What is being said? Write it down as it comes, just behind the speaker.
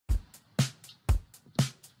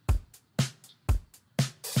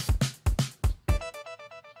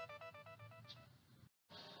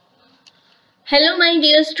Hello my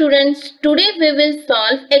dear students, today we will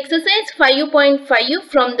solve exercise 5.5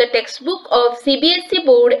 from the textbook of CBSE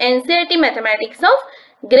board NCERT mathematics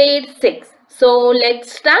of grade 6. So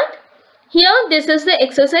let's start. Here this is the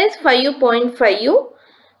exercise 5.5.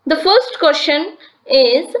 The first question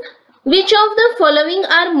is, which of the following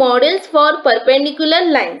are models for perpendicular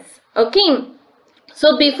lines? Okay.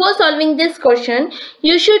 So before solving this question,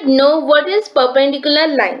 you should know what is perpendicular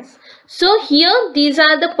lines. So here these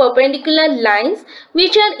are the perpendicular lines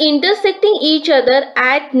which are intersecting each other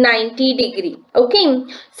at 90 degree. Okay.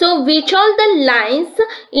 So which all the lines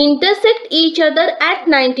intersect each other at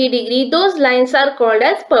 90 degree, those lines are called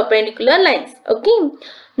as perpendicular lines. Okay.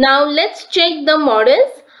 Now let's check the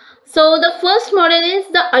models. So the first model is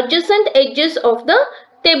the adjacent edges of the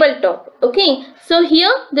tabletop. Okay, so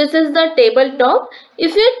here this is the tabletop.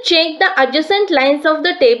 If you check the adjacent lines of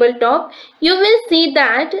the tabletop, you will see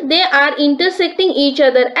that they are intersecting each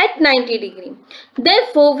other at 90 degree.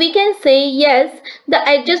 Therefore, we can say yes, the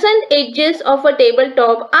adjacent edges of a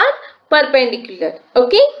tabletop are perpendicular.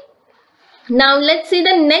 Okay. Now let's see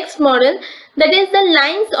the next model, that is the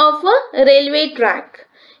lines of a railway track.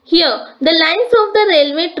 Here, the lines of the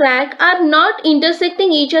railway track are not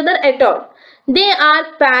intersecting each other at all. They are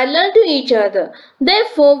parallel to each other.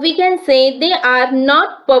 Therefore, we can say they are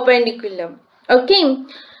not perpendicular. Okay.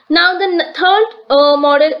 Now, the third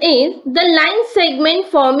model is the line segment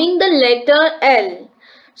forming the letter L.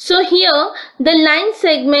 So, here the line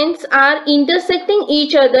segments are intersecting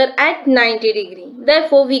each other at 90 degree.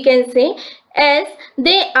 Therefore, we can say as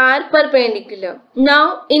they are perpendicular.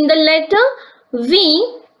 Now, in the letter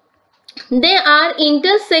V, they are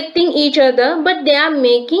intersecting each other, but they are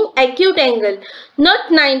making acute angle,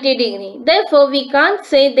 not 90 degree. Therefore, we can't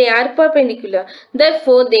say they are perpendicular.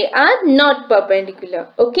 Therefore, they are not perpendicular.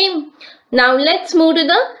 Okay. Now, let's move to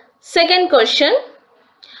the second question.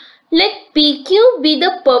 Let PQ be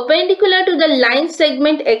the perpendicular to the line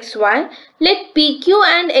segment XY. Let PQ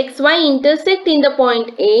and XY intersect in the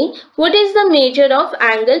point A. What is the measure of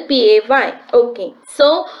angle PAY? Okay.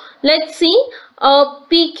 So, let's see.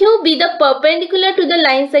 PQ be the perpendicular to the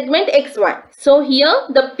line segment XY. So here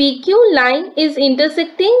the PQ line is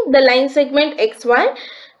intersecting the line segment XY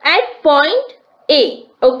at point A.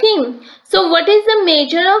 Okay. So what is the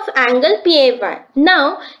measure of angle PAY?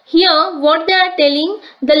 Now here what they are telling,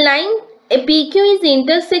 the line PQ is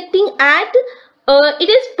intersecting at it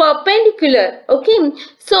is perpendicular. Okay.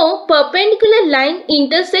 So perpendicular line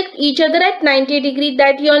intersect each other at 90 degree,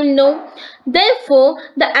 that you all know. Therefore,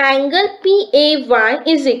 the angle PAY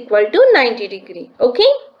is equal to 90 degree. Okay.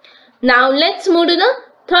 Now, let's move to the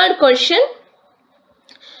third question.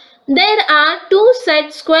 There are two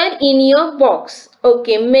set square in your box.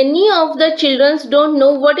 Okay. Many of the children don't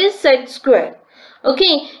know what is set square.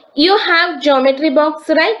 Okay. You have geometry box,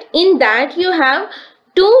 right? In that you have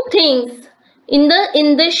two things in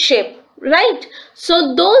the shape, right?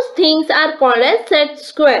 So, those things are called as set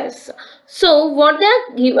squares. So what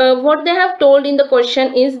they have told in the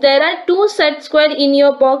question is, there are two set square in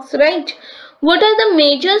your box, right? What are the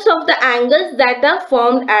measures of the angles that are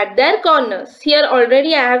formed at their corners? Here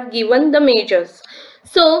already I have given the measures.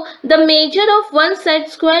 So the measure of one set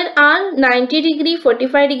square are 90 degree,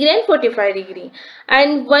 45 degree and 45 degree.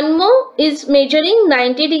 And one more is measuring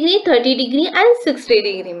 90 degree, 30 degree and 60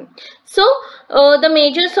 degree. So the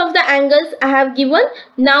measures of the angles I have given.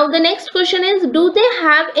 Now the next question is, do they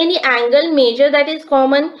have any angle measure that is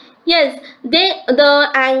common? Yes,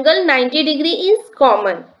 the angle 90 degree is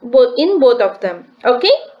common in both of them.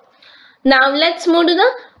 Okay. Now let's move to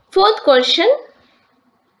the fourth question.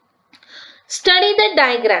 Study the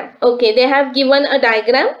diagram. Okay, they have given a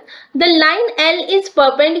diagram. The line L is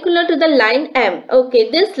perpendicular to the line M.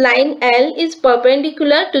 Okay, this line L is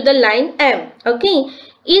perpendicular to the line M. Okay,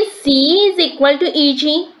 is CE is equal to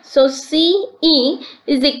EG? So CE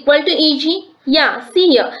is equal to EG. Yeah, see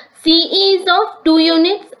here. CE is of 2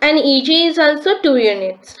 units and EG is also 2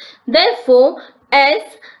 units. Therefore, as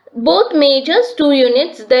both measures 2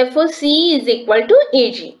 units, therefore CE is equal to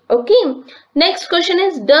EG. Okay. Next question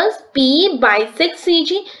is, does PE bisect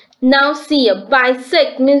CG? Now see,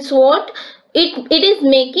 bisect means what? It is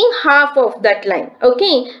making half of that line.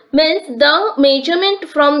 Okay. Means the measurement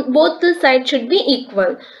from both the sides should be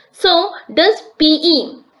equal. So does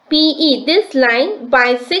PE, this line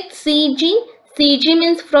bisect CG? CG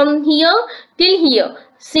means from here till here.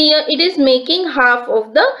 See here, it is making half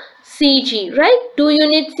of the CG, right? 2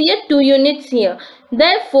 units here, 2 units here.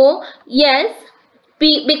 Therefore, yes,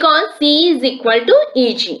 because C is equal to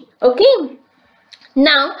EG. Okay.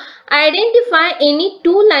 Now identify any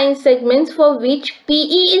two line segments for which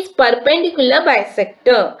PE is perpendicular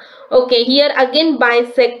bisector. Okay, here again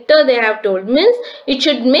bisector they have told, means it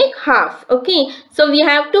should make half. Okay, so we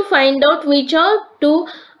have to find out which are two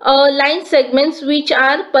line segments which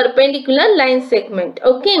are perpendicular line segment.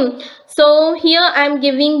 Okay, so here I am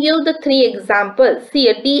giving you the three examples.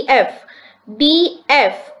 Here DF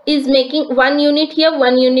is making 1 unit here,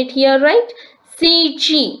 1 unit here, right?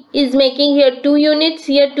 CG is making here 2 units,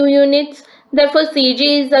 here 2 units. Therefore,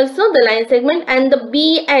 CG is also the line segment, and the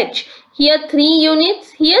BH here 3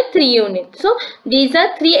 units, here 3 units. So, these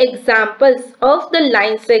are 3 examples of the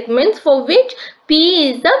line segments for which P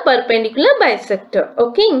is the perpendicular bisector.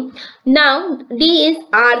 Okay. Now, D is,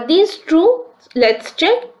 are these true? Let's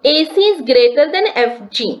check. AC is greater than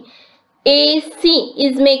FG. AC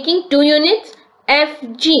is making 2 units.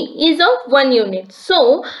 FG is of 1 unit.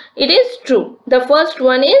 So, it is true. The first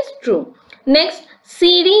one is true. Next,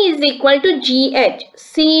 CD is equal to GH.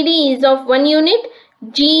 CD is of 1 unit.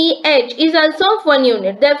 GH is also of 1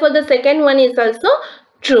 unit. Therefore, the second one is also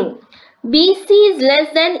true. BC is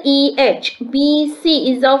less than EH.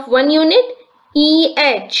 BC is of 1 unit.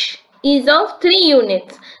 EH is of 3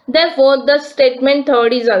 units. Therefore, the statement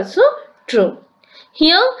third is also true.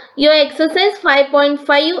 Here your exercise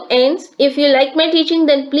 5.5 ends. If you like my teaching,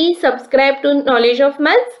 then please subscribe to Knowledge of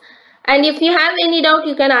Maths. And if you have any doubt,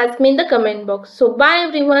 you can ask me in the comment box. So bye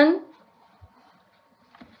everyone.